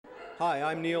Hi,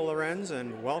 I'm Neil Lorenz,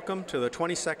 and welcome to the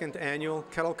 22nd Annual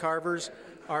Kettle Karvers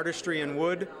Artistry in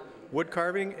Wood, Wood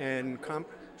Carving and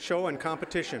Show and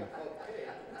Competition.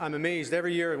 I'm amazed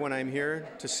every year when I'm here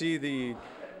to see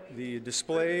the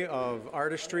display of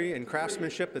artistry and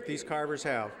craftsmanship that these carvers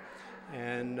have.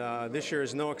 And this year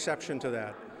is no exception to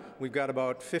that. We've got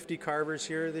about 50 carvers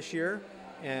here this year,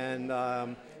 and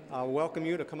I'll welcome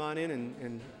you to come on in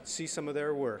and see some of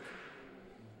their work.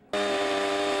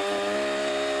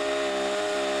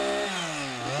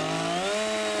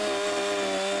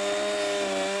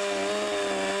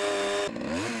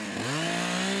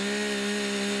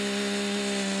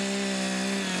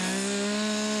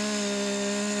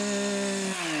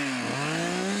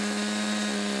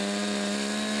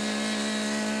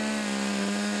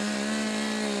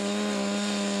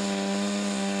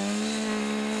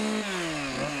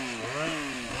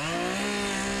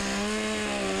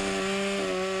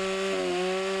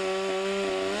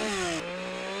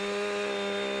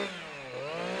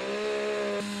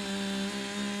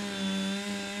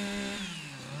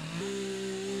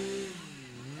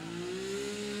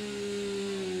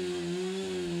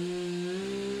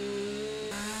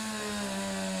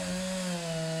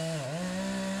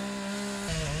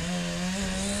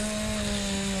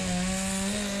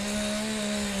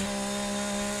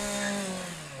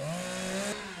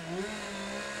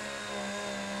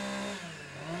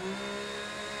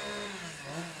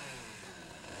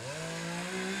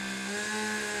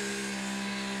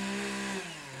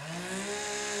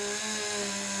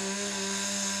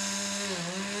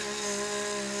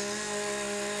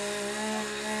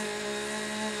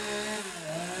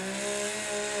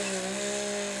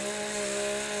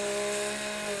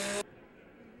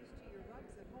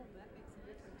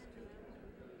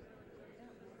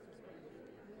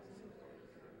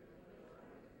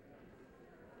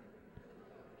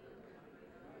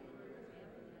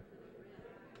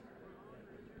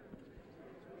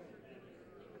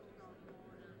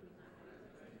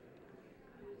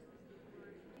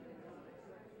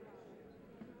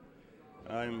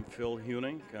 I'm Phil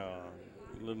Huning,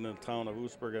 living in the town of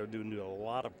Oostburg. I do a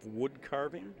lot of wood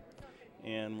carving,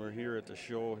 and we're here at the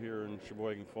show here in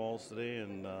Sheboygan Falls today,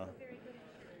 and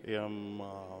am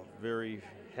very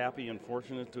happy and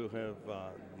fortunate to have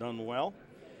done well.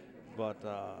 But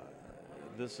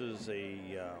this is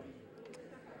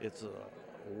it's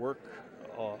a work,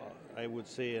 I would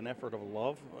say an effort of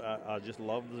love. I just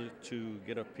love to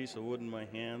get a piece of wood in my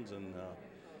hands and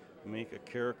make a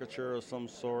caricature of some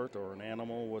sort or an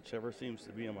animal, whichever seems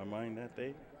to be on my mind that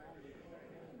day.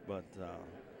 But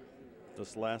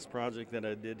this last project that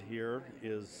I did here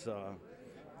is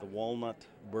the walnut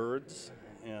birds,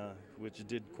 which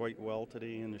did quite well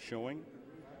today in the showing.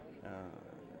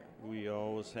 We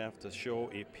always have to show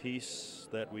a piece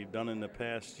that we've done in the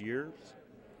past years,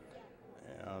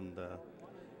 and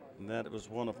that was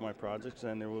one of my projects,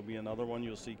 and there will be another one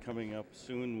you'll see coming up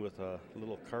soon with a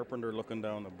little carpenter looking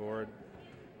down the board.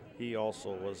 He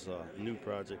also was a new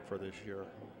project for this year.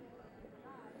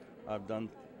 I've done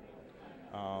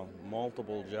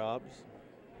multiple jobs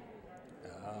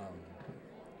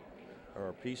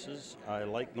or pieces. I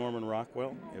like Norman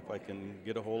Rockwell. If I can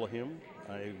get a hold of him,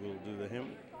 I will do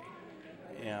him.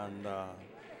 And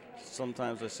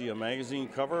sometimes I see a magazine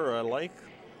cover I like.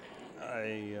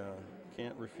 I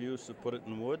can't refuse to put it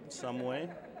in wood some way.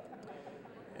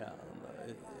 Yeah,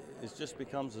 it just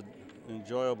becomes an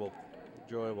enjoyable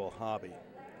hobby.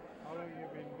 How long have you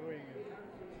been doing it?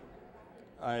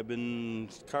 I've been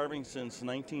carving since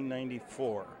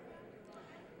 1994,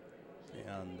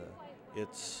 and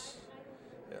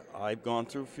I've gone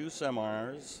through a few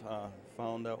seminars,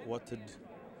 found out what to,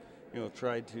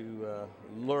 tried to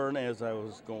learn as I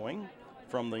was going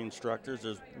from the instructors.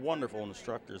 There's wonderful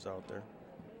instructors out there.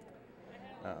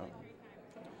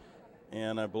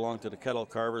 And I belong to the Kettle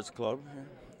Karvers Club,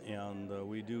 and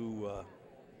we do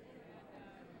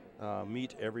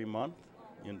meet every month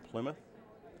in Plymouth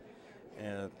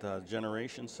at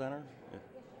Generation Center,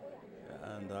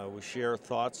 and we share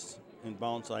thoughts and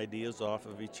bounce ideas off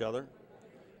of each other.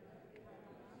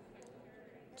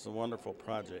 It's a wonderful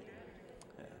project,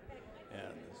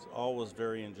 and it's always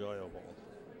very enjoyable.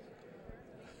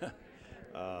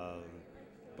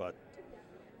 But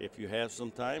if you have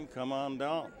some time, come on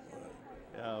down.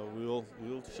 We'll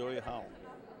show you how.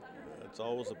 It's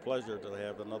always a pleasure to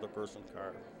have another person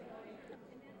carve.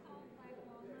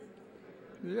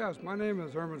 Yes, my name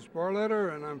is Herman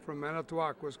Sporletter, and I'm from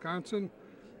Manitowoc, Wisconsin.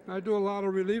 I do a lot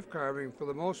of relief carving for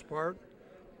the most part.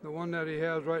 The one that he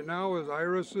has right now is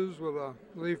irises with a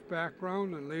leaf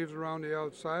background and leaves around the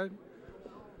outside.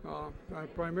 I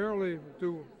primarily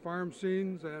do farm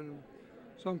scenes and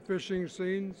some fishing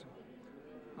scenes,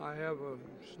 I have a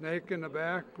snake in the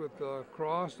back with a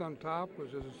cross on top,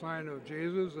 which is a sign of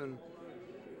Jesus, and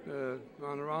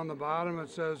around the bottom it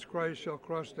says, "Christ shall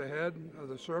crush the head of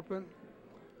the serpent."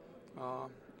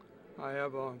 I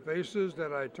have vases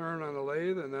that I turn on the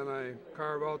lathe, and then I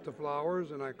carve out the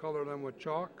flowers and I color them with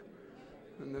chalk,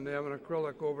 and then they have an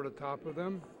acrylic over the top of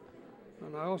them.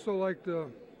 And I also like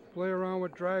to play around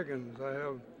with dragons. I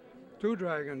have 2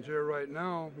 dragons here right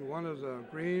now. One is a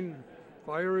green,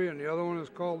 fiery, and the other one is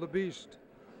called the Beast.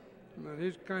 And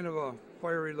he's kind of a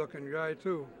fiery looking guy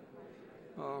too.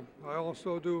 I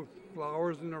also do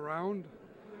flowers in the round.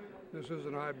 This is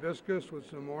an hibiscus with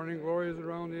some morning glories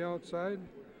around the outside.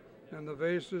 And the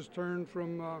vase is turned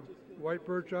from white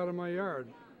birch out of my yard.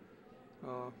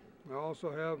 I also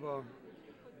have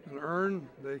an urn.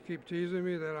 They keep teasing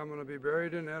me that I'm going to be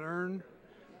buried in that urn.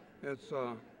 It's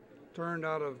turned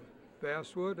out of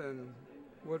basswood and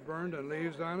wood burned and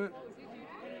leaves on it.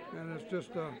 And it's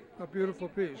just a beautiful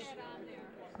piece.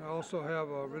 I also have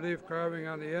a relief carving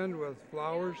on the end with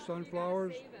flowers,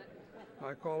 sunflowers.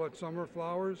 I call it summer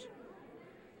flowers.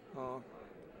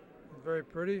 Very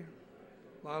pretty.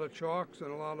 A lot of chalks and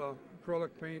a lot of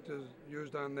acrylic paint is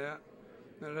used on that.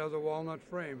 And it has a walnut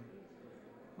frame.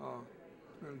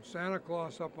 And Santa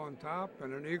Claus up on top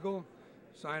and an eagle,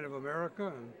 sign of America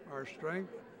and our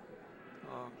strength.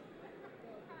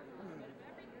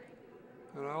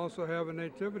 And I also have a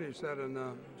nativity set in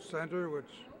the center,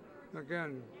 which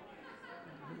again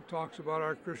talks about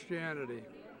our Christianity.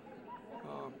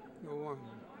 The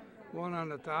one on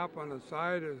the top on the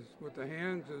side is with the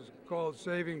hands is called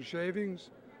Saving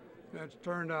Shavings. That's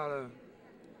turned out of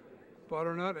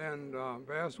butternut and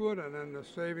basswood, and then the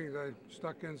savings I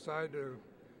stuck inside to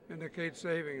indicate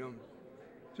saving them.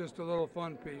 Just a little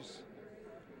fun piece.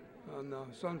 And the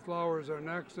sunflowers are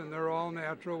next, and they're all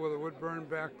natural with a wood burn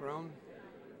background.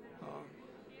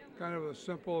 Kind of a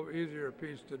simple, easier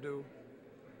piece to do.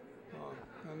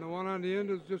 And the one on the end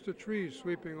is just a tree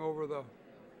sweeping over the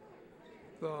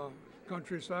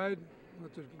countryside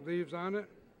with the leaves on it.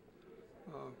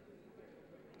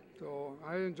 So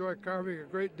I enjoy carving a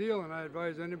great deal, and I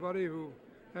advise anybody who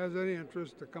has any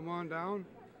interest to come on down,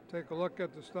 take a look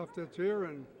at the stuff that's here,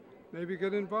 and maybe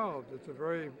get involved. It's a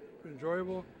very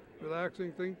enjoyable,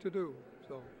 relaxing thing to do.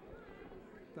 So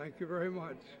thank you very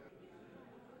much.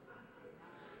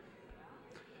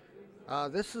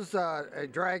 This is a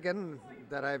dragon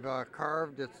that I've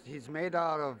carved. He's made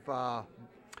out of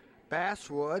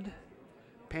basswood,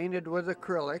 painted with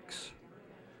acrylics,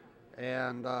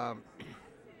 and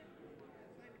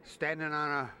standing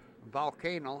on a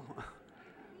volcano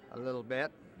a little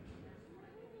bit.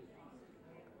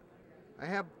 I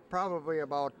have probably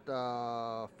about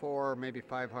 400, maybe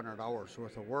 500 hours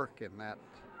worth of work in that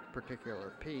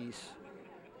particular piece.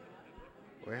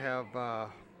 We have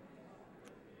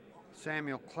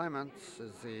Samuel Clements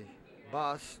is the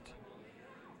bust,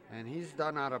 and he's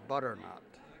done out of butternut.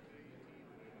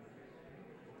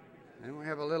 And we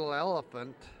have a little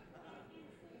elephant.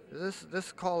 This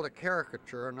is called a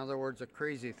caricature, in other words, a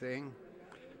crazy thing.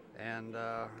 And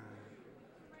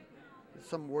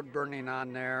some wood burning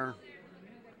on there.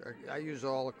 I use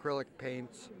all acrylic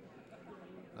paints.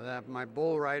 I have my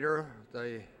bull rider.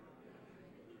 The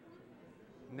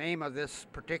name of this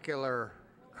particular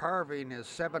carving is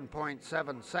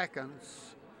 7.7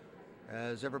 seconds.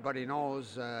 As everybody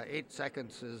knows, 8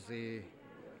 seconds is the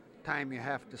time you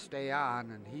have to stay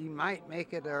on, and he might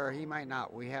make it or he might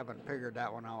not. We haven't figured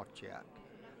that one out yet.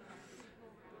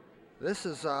 This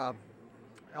is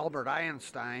Albert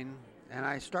Einstein, and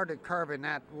I started carving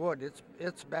that wood.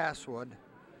 It's basswood.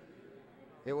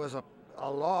 It was a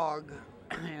log,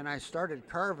 and I started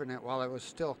carving it while it was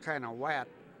still kind of wet.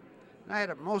 And I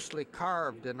had it mostly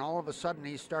carved, and all of a sudden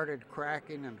he started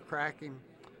cracking and cracking.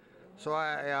 So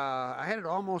I had it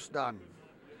almost done.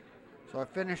 So I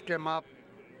finished him up,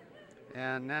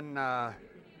 and then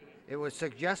it was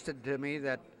suggested to me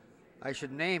that I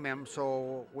should name him,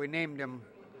 so we named him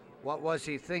What Was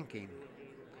He Thinking?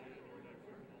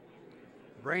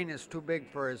 Brain is too big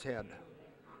for his head.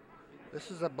 This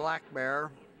is a black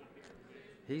bear.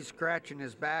 He's scratching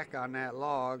his back on that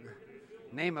log.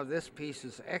 Name of this piece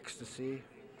is Ecstasy.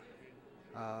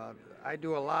 I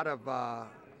do a lot of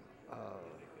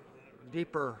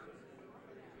deeper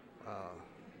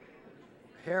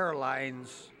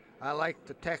hairlines. I like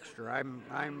the texture.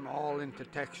 I'm all into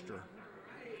texture.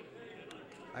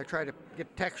 I try to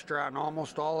get texture on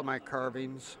almost all of my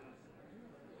carvings.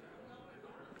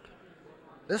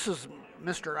 This is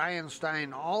Mr.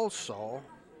 Einstein also,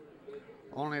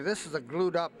 only this is a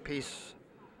glued up piece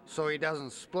so he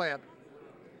doesn't split.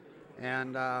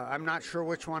 and I'm not sure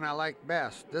which one I like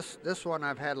best. This one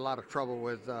I've had a lot of trouble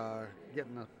with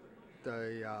getting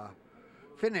the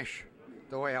finish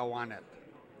the way I want it.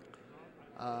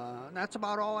 And that's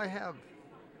about all I have.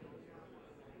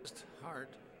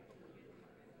 Heart.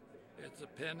 It's a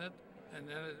pennant, and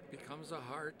then it becomes a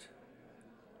heart.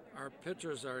 Our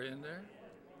pictures are in there.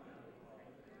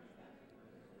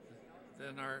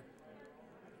 Then our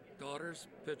daughter's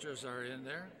pictures are in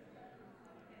there.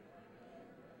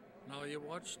 Now you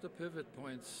watch the pivot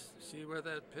points. See where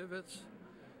that pivots?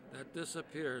 That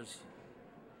disappears.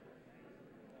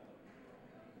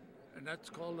 And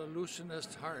that's called a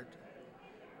Lucianist heart.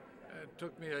 It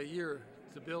took me a year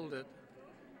to build it.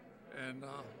 And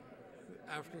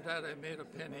after that, I made a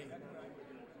penny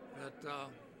that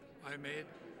I made.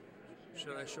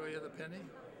 Should I show you the penny?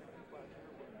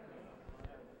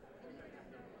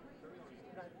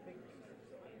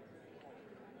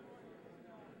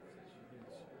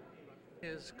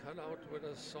 Is cut out with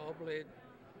a saw blade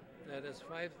that is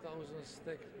 5 thousandths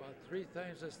thick, about 3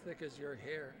 times as thick as your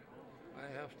hair. I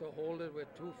have to hold it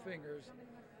with 2 fingers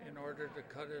in order to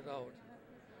cut it out.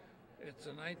 It's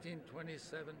a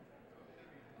 1927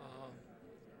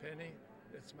 penny.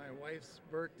 It's my wife's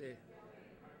birthday.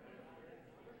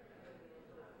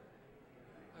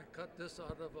 I cut this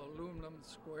out of aluminum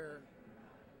square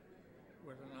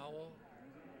with an owl.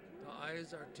 The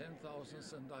eyes are 10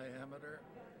 thousandths in diameter,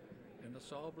 and the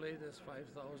saw blade is 5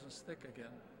 thousandths thick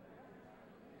again.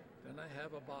 Then I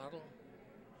have a bottle.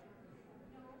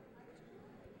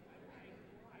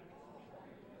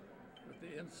 With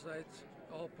the insides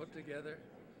all put together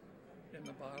in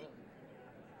the bottle.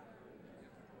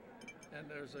 And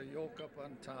there's a yoke up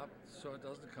on top so it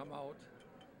doesn't come out.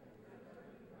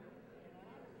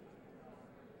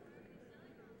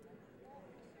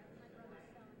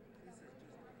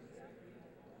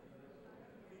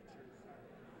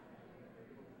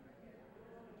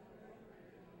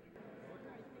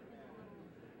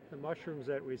 The mushrooms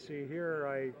that we see here,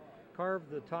 I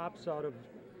carved the tops out of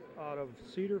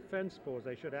cedar fence posts.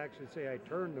 I should actually say I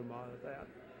turned them out of that.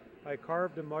 I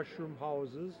carved the mushroom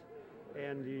houses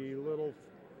and the little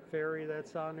fairy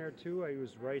that's on there too. I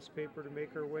used rice paper to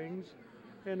make her wings.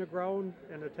 And the ground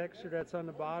and the texture that's on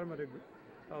the bottom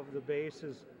of the base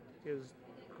is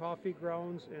coffee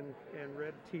grounds and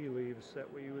red tea leaves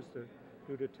that we use to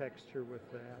do the texture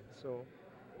with that. So,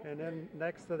 and then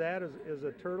next to that is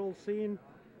a turtle scene,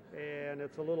 and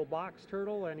it's a little box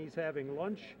turtle and he's having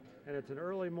lunch, and it's an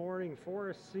early morning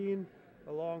forest scene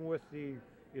along with you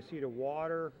see the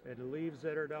water and the leaves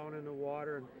that are down in the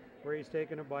water, and where he's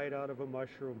taking a bite out of a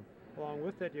mushroom. Along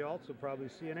with that, you also probably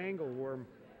see an angleworm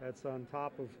that's on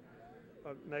top of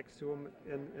next to him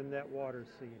in that water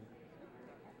scene.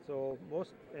 So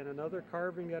and another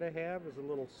carving that I have is a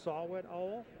little saw-whet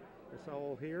owl. This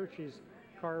owl here, she's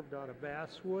carved out of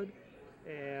basswood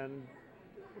and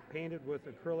painted with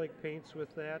acrylic paints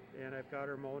with that, and I've got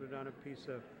her mounted on a piece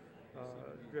of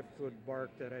driftwood bark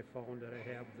that I found that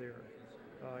I have there.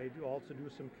 I also do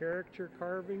some caricature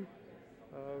carving.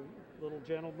 Little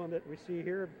gentleman that we see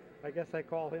here, I guess I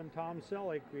call him Tom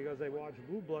Selleck because I watch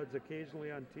Blue Bloods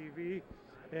occasionally on TV,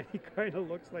 and he kind of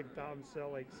looks like Tom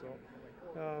Selleck.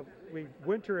 So we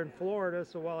winter in Florida,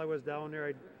 so while I was down there,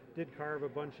 I did carve a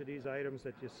bunch of these items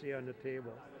that you see on the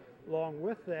table. Along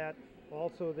with that,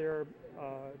 also there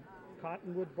are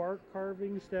cottonwood bark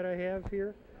carvings that I have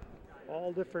here.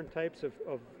 All different types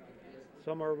of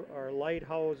some are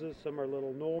lighthouses, some are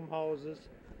little gnome houses,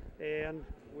 and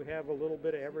we have a little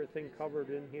bit of everything covered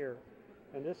in here.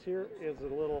 And this here is a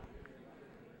little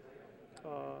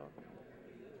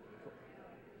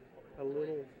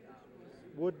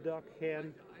wood duck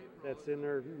hen that's in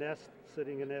her nest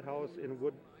sitting in that house in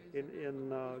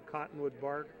cottonwood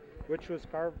bark, which was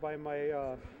carved by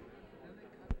my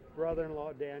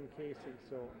brother-in-law Dan Casey.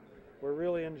 So we're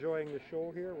really enjoying the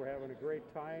show here. We're having a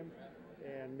great time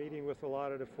and meeting with a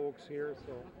lot of the folks here.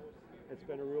 So it's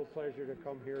been a real pleasure to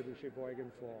come here to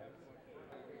Sheboygan Falls.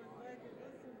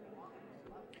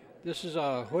 This is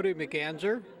a hooded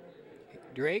McAnzer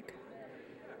drake.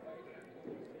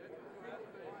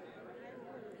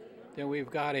 Then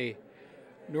we've got a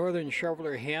northern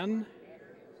shoveler hen.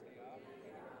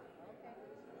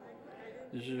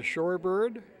 This is a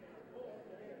shorebird.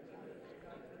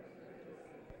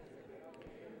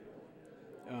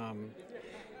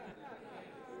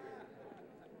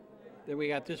 Then we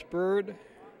got this bird,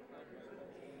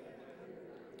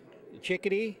 the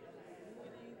chickadee.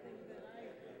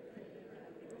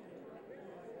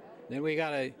 Then we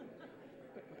got a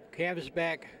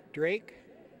canvasback drake,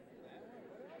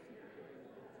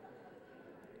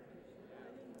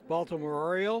 Baltimore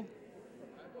oriole,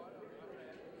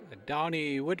 a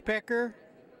downy woodpecker,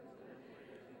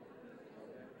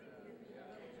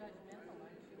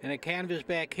 and a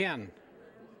canvasback hen.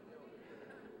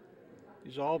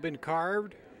 These all been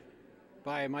carved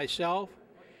by myself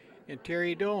and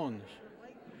Terry Dones.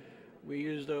 We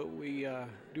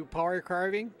do power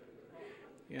carving,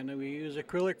 and we use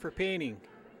acrylic for painting.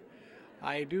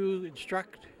 I do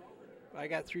instruct. I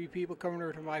got 3 people coming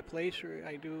over to my place where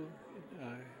I do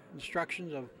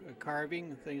instructions of carving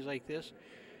and things like this.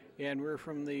 And we're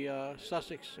from the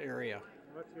Sussex area.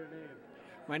 What's your name?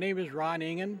 My name is Ron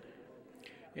Ingen,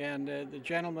 and the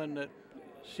gentleman that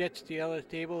sits at the other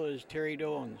table is Terry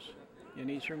Dones, and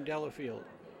he's from Delafield.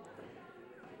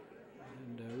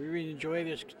 And we really enjoy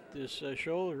this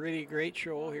show. A really great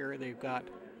show here they've got,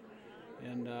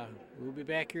 and we'll be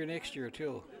back here next year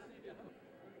too.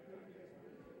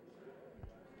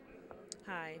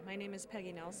 Hi, my name is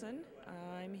Peggy Nelson.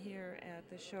 I'm here at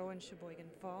the show in Sheboygan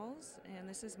Falls, and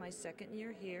this is my 2nd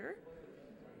year here.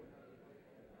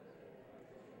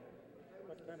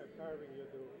 What kind of carving you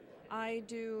do? I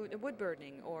do wood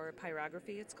burning, or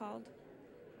pyrography it's called,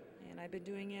 and I've been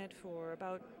doing it for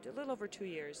about a little over 2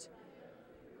 years.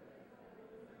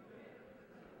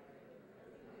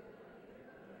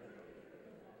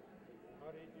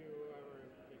 How did you ever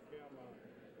become a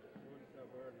wood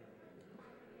burner?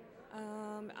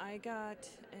 I got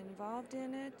involved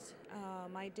in it.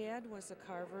 My dad was a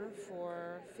carver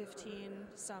for 15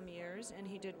 some years, and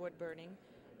he did wood burning,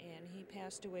 and he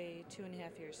passed away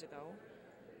 2.5 years ago.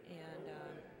 And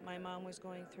my mom was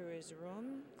going through his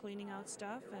room, cleaning out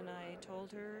stuff, and I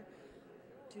told her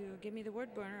to give me the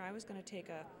wood burner. I was going to take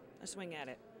a swing at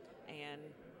it. And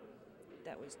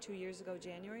that was 2 years ago,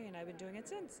 January, and I've been doing it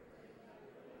since.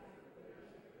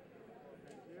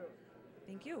 Thank you.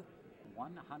 Thank you.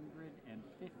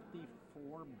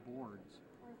 154 boards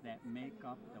that make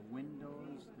up the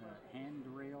windows, the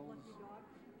handrails,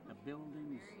 the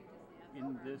buildings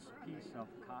in this piece of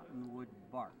cottonwood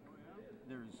bark.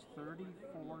 There's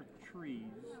 34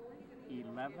 trees,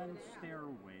 11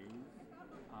 stairways,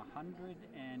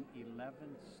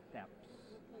 111 steps.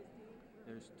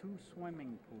 There's 2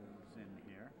 swimming pools in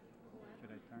here.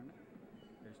 Should I turn it?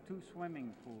 There's 2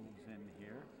 swimming pools in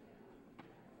here.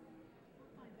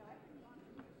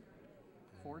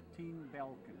 14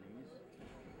 balconies,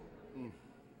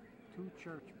 2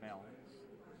 church bells.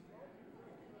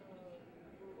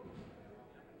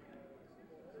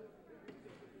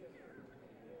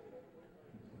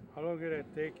 How long did it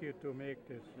take you to make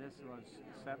this? This was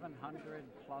 700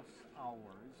 plus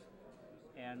hours,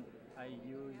 and I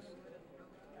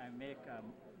make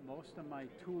most of my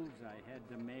tools I had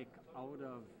to make out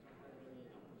of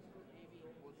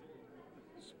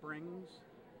springs,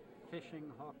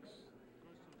 fishing hooks,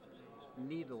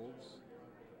 needles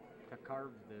to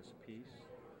carve this piece.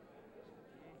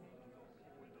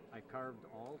 I carved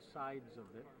all sides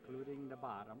of it, including the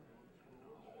bottom.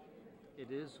 It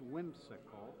is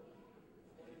whimsical,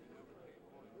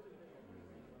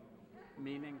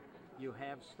 meaning you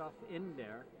have stuff in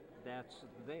there that's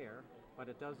there, but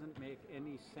it doesn't make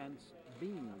any sense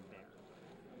being there.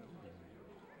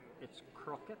 It's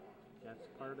crooked. That's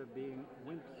part of being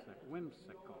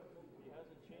whimsical.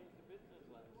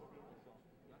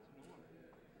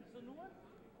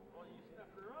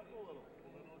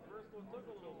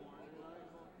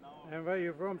 And where are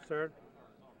you from, sir?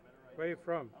 Where are you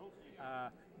from?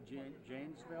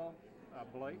 Janesville,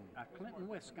 Beloit, Clinton,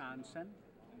 Wisconsin,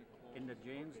 in the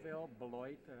Janesville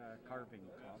Beloit Carving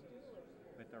Club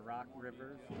with the Rock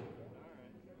Rivers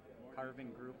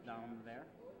carving group down there.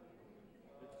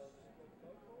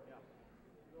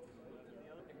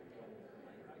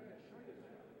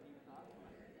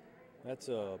 That's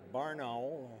a barn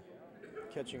owl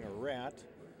catching a rat.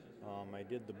 I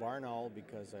did the barn owl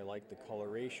because I like the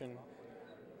coloration,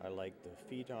 I like the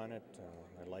feet on it,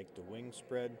 I like the wing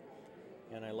spread,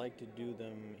 and I like to do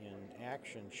them in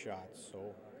action shots.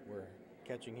 So we're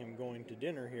catching him going to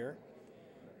dinner here,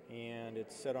 and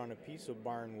it's set on a piece of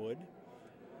barn wood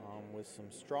with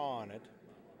some straw on it,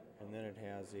 and then it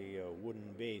has a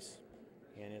wooden base,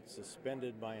 and it's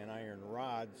suspended by an iron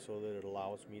rod so that it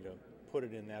allows me to put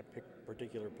it in that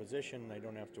particular position. I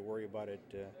don't have to worry about it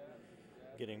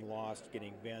getting lost,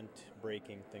 getting bent,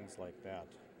 breaking, things like that.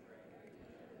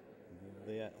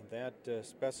 That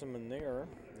specimen there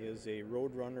is a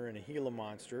roadrunner and a Gila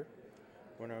monster.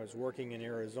 When I was working in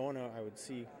Arizona, I would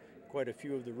see quite a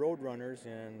few of the roadrunners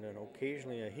and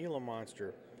occasionally a Gila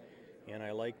monster. And I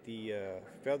like the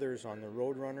feathers on the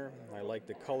roadrunner. I like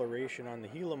the coloration on the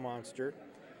Gila monster.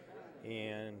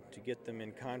 And to get them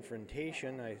in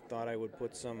confrontation, I thought I would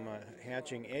put some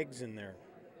hatching eggs in there.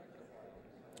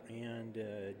 and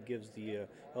it gives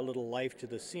a little life to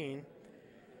the scene.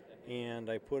 And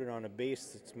I put it on a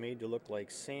base that's made to look like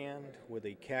sand with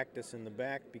a cactus in the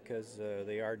back because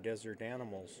they are desert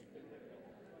animals.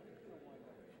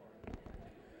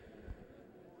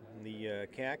 The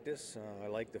cactus, I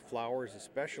like the flowers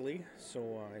especially,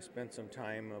 so I spent some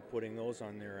time putting those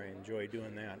on there. I enjoy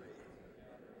doing that.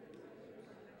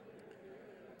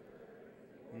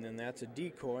 And then that's a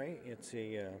decoy. It's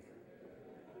a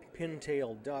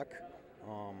pintail duck.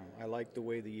 I like the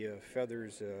way the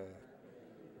feathers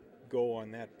go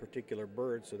on that particular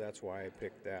bird, so that's why I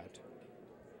picked that.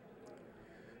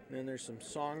 And then there's some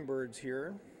songbirds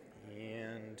here,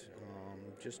 and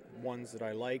just ones that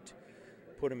I liked.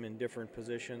 Put them in different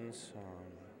positions,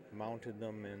 mounted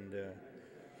them, and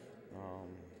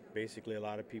basically a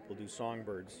lot of people do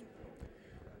songbirds.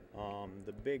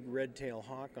 The big red-tailed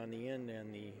hawk on the end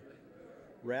and the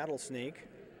rattlesnake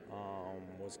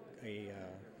was a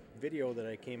video that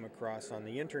I came across on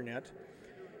the internet,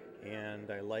 and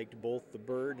I liked both the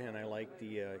bird and I liked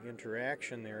the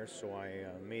interaction there, so I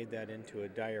made that into a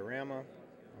diorama,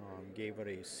 gave it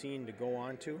a scene to go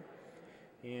onto,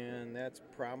 and that's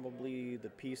probably the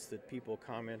piece that people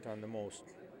comment on the most.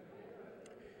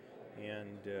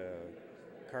 And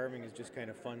carving is just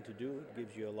kind of fun to do. It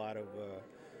gives you a lot of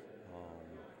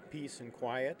peace and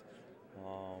quiet.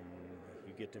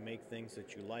 You get to make things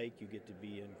that you like, you get to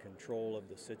be in control of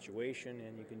the situation,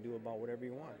 and you can do about whatever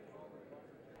you want.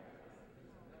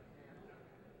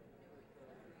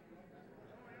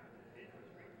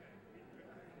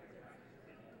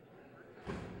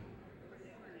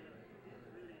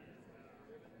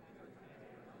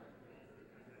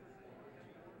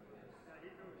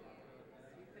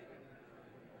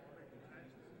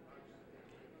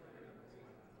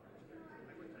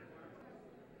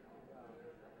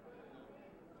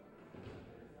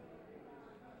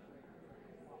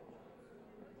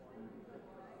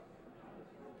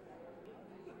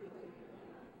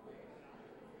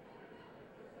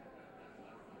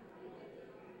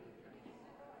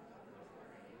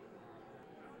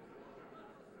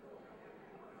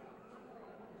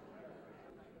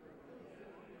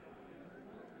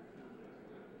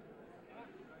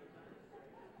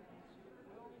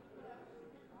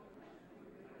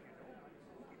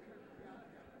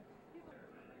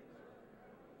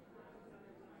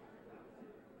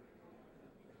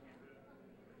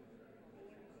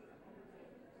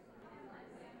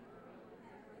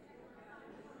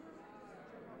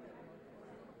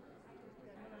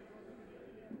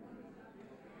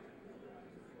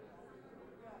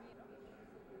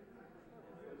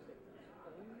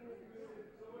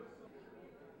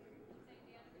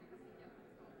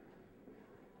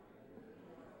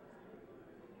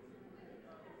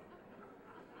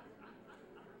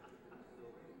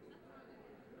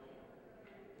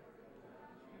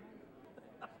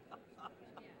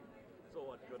 So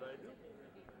what could I do?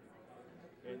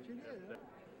 What you did, huh?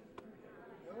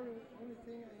 The only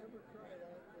thing I ever tried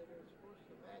out that was supposed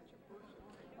to match a person.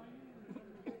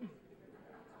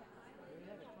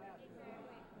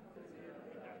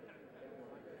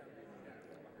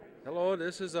 Hello,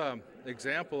 this is an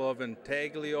example of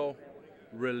intaglio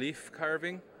relief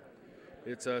carving.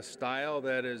 It's a style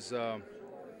that is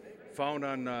found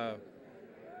on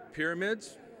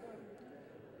pyramids.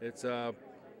 It's a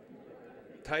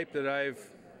type that I've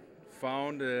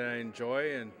found that I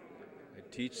enjoy, and I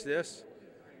teach this.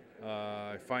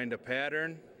 I find a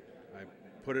pattern, I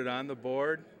put it on the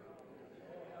board,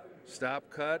 stop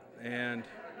cut, and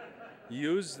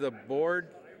use the board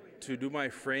to do my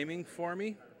framing for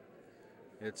me.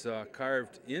 It's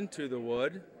carved into the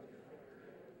wood,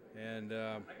 and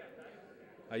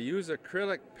I use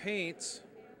acrylic paints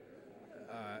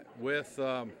with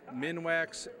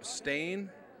Minwax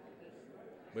stain,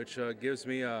 which gives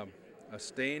me a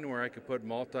stain where I could put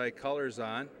multi-colors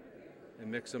on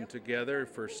and mix them together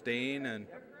for stain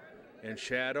and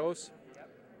shadows.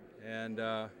 And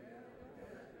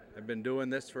I've been doing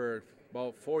this for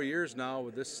about 4 years now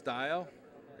with this style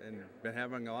and been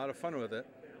having a lot of fun with it.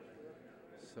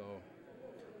 So,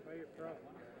 Where are you from?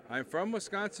 I'm from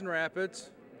Wisconsin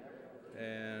Rapids,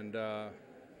 and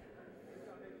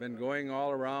been going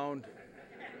all around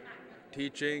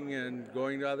teaching and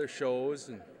going to other shows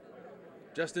and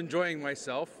just enjoying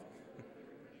myself.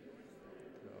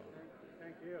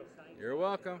 Thank you. You're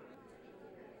welcome.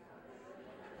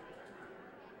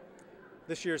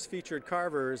 This year's featured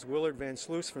carver is Willard Van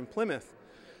Sluis from Plymouth.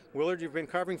 Willard, you've been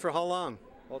carving for how long?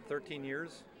 About 13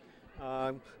 years.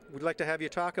 We'd like to have you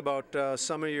talk about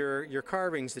some of your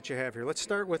carvings that you have here. Let's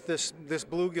start with this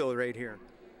bluegill right here.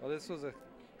 Well, this was a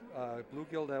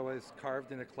bluegill that was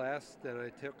carved in a class that I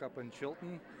took up in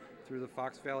Chilton. through the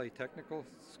Fox Valley Technical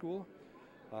School.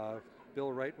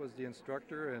 Bill Wright was the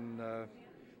instructor, and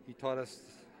he taught us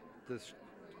this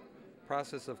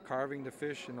process of carving the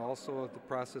fish and also the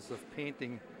process of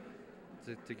painting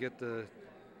to get the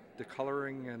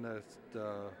coloring and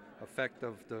the effect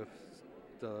of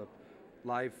the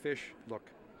live fish look.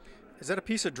 Is that a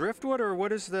piece of driftwood, or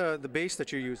what is the base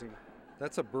that you're using?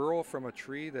 That's a burrow from a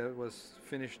tree that was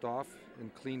finished off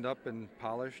and cleaned up and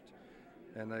polished,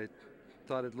 and I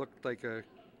thought it looked like a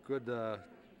good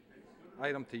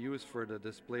item to use for the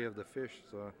display of the fish.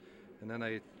 So, and then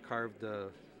I carved the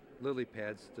lily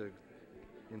pads to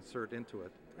insert into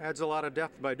it. Adds a lot of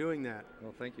depth by doing that.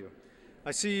 Well, thank you.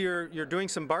 I see you're doing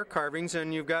some bark carvings,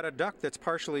 and you've got a duck that's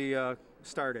partially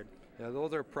started. Yeah,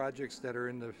 those are projects that are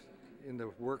in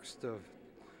the works to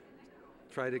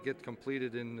try to get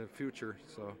completed in the future.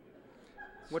 So,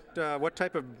 what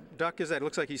type of duck is that? It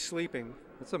looks like he's sleeping.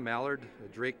 It's a mallard, a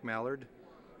drake mallard,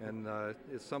 and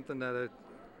it's something that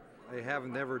I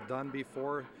haven't never done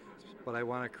before, but I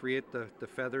want to create the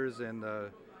feathers and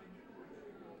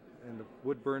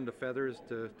wood burn the feathers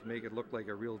to make it look like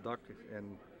a real duck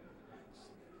and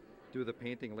do the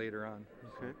painting later on.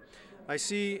 Okay. I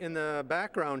see in the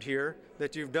background here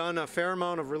that you've done a fair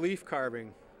amount of relief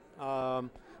carving.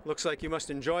 Looks like you must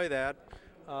enjoy that.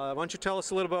 Why don't you tell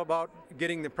us a little bit about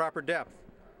getting the proper depth?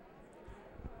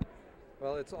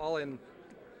 Well, it's all in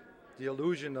the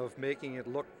illusion of making it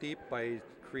look deep by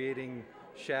creating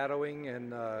shadowing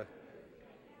and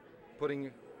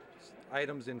putting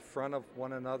items in front of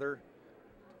one another,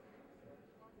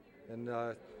 and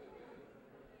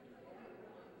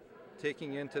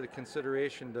taking into the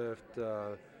consideration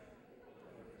the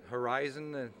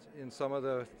horizon in some of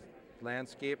the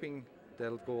landscaping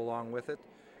that'll go along with it,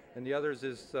 and the others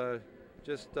is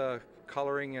just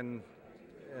coloring and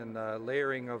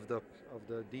layering of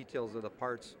the details of the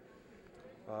parts.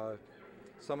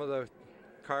 Some of the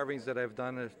carvings that I've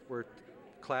done were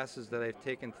classes that I've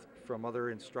taken from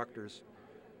other instructors.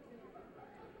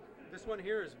 This one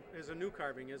here is a new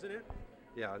carving, isn't it?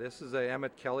 Yeah, this is a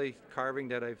Emmett Kelly carving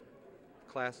that I've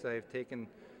taken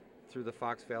through the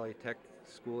Fox Valley Tech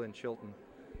School in Chilton.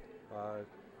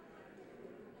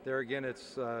 There again,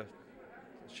 it's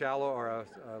shallow or a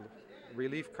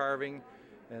relief carving,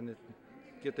 and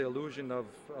get the illusion of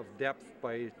depth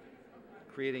by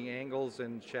creating angles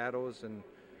and shadows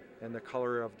and the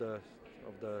color of the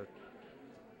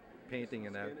painting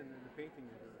in that. And the painting